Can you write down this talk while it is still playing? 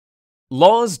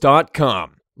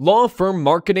Laws.com, law firm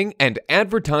marketing and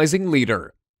advertising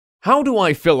leader. How do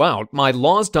I fill out my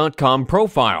Laws.com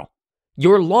profile?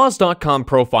 Your Laws.com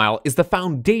profile is the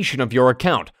foundation of your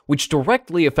account, which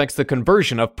directly affects the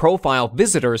conversion of profile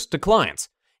visitors to clients.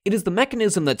 It is the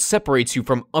mechanism that separates you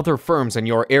from other firms in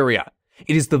your area.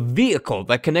 It is the vehicle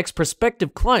that connects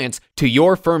prospective clients to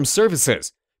your firm's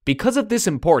services. Because of this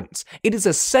importance, it is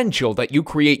essential that you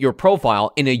create your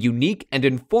profile in a unique and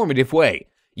informative way.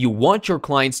 You want your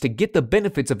clients to get the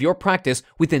benefits of your practice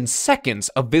within seconds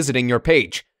of visiting your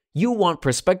page. You want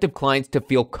prospective clients to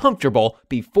feel comfortable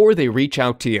before they reach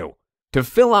out to you. To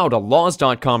fill out a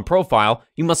Laws.com profile,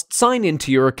 you must sign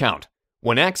into your account.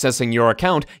 When accessing your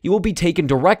account, you will be taken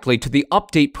directly to the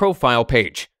Update Profile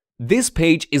page. This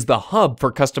page is the hub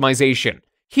for customization.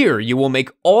 Here, you will make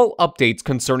all updates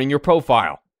concerning your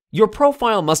profile. Your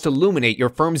profile must illuminate your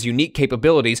firm's unique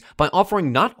capabilities by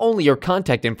offering not only your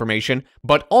contact information,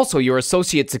 but also your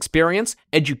associate's experience,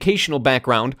 educational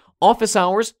background, office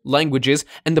hours, languages,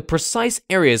 and the precise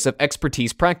areas of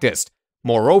expertise practiced.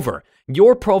 Moreover,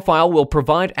 your profile will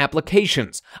provide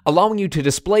applications, allowing you to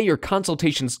display your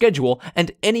consultation schedule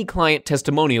and any client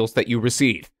testimonials that you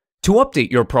receive. To update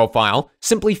your profile,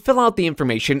 simply fill out the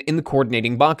information in the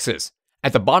coordinating boxes.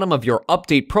 At the bottom of your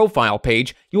Update Profile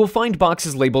page, you will find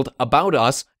boxes labeled About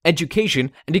Us,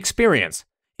 Education, and Experience.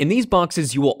 In these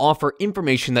boxes, you will offer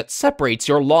information that separates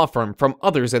your law firm from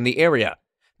others in the area.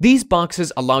 These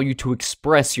boxes allow you to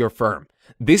express your firm.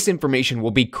 This information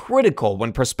will be critical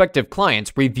when prospective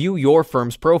clients review your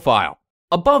firm's profile.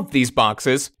 Above these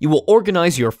boxes, you will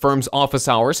organize your firm's office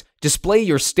hours, display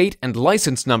your state and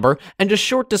license number, and a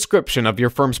short description of your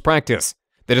firm's practice.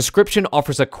 The description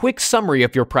offers a quick summary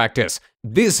of your practice.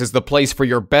 This is the place for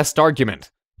your best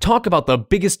argument. Talk about the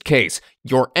biggest case,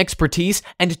 your expertise,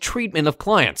 and treatment of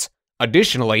clients.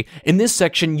 Additionally, in this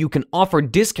section, you can offer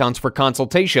discounts for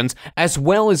consultations as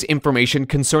well as information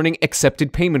concerning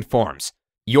accepted payment forms.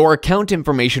 Your account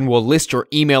information will list your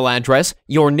email address,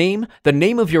 your name, the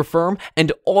name of your firm,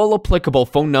 and all applicable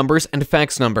phone numbers and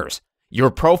fax numbers.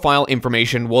 Your profile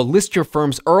information will list your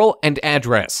firm's URL and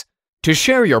address. To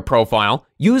share your profile,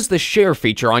 use the Share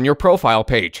feature on your profile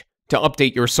page. To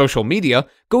update your social media,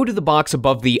 go to the box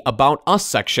above the About Us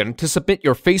section to submit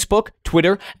your Facebook,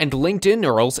 Twitter, and LinkedIn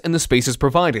URLs in the spaces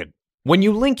provided. When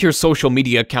you link your social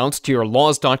media accounts to your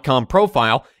Laws.com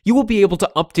profile, you will be able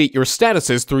to update your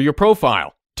statuses through your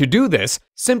profile. To do this,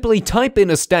 simply type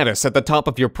in a status at the top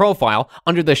of your profile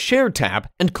under the Share tab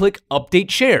and click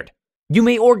Update Shared. You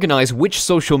may organize which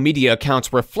social media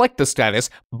accounts reflect the status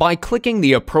by clicking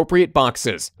the appropriate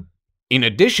boxes. In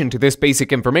addition to this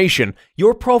basic information,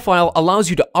 your profile allows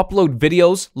you to upload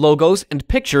videos, logos, and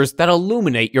pictures that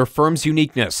illuminate your firm's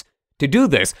uniqueness. To do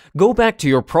this, go back to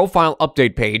your profile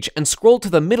update page and scroll to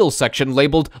the middle section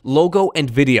labeled Logo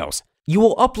and Videos. You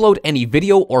will upload any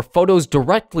video or photos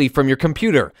directly from your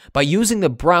computer by using the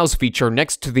Browse feature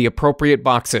next to the appropriate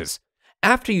boxes.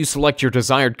 After you select your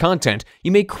desired content,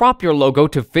 you may crop your logo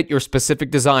to fit your specific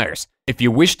desires. If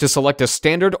you wish to select a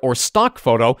standard or stock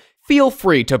photo, feel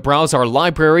free to browse our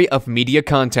library of media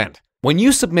content. When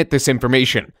you submit this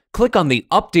information, click on the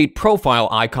Update Profile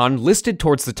icon listed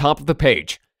towards the top of the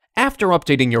page. After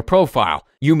updating your profile,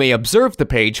 you may observe the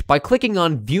page by clicking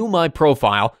on View My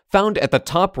Profile found at the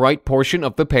top right portion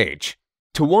of the page.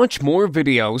 To watch more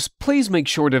videos, please make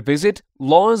sure to visit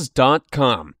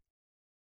laws.com.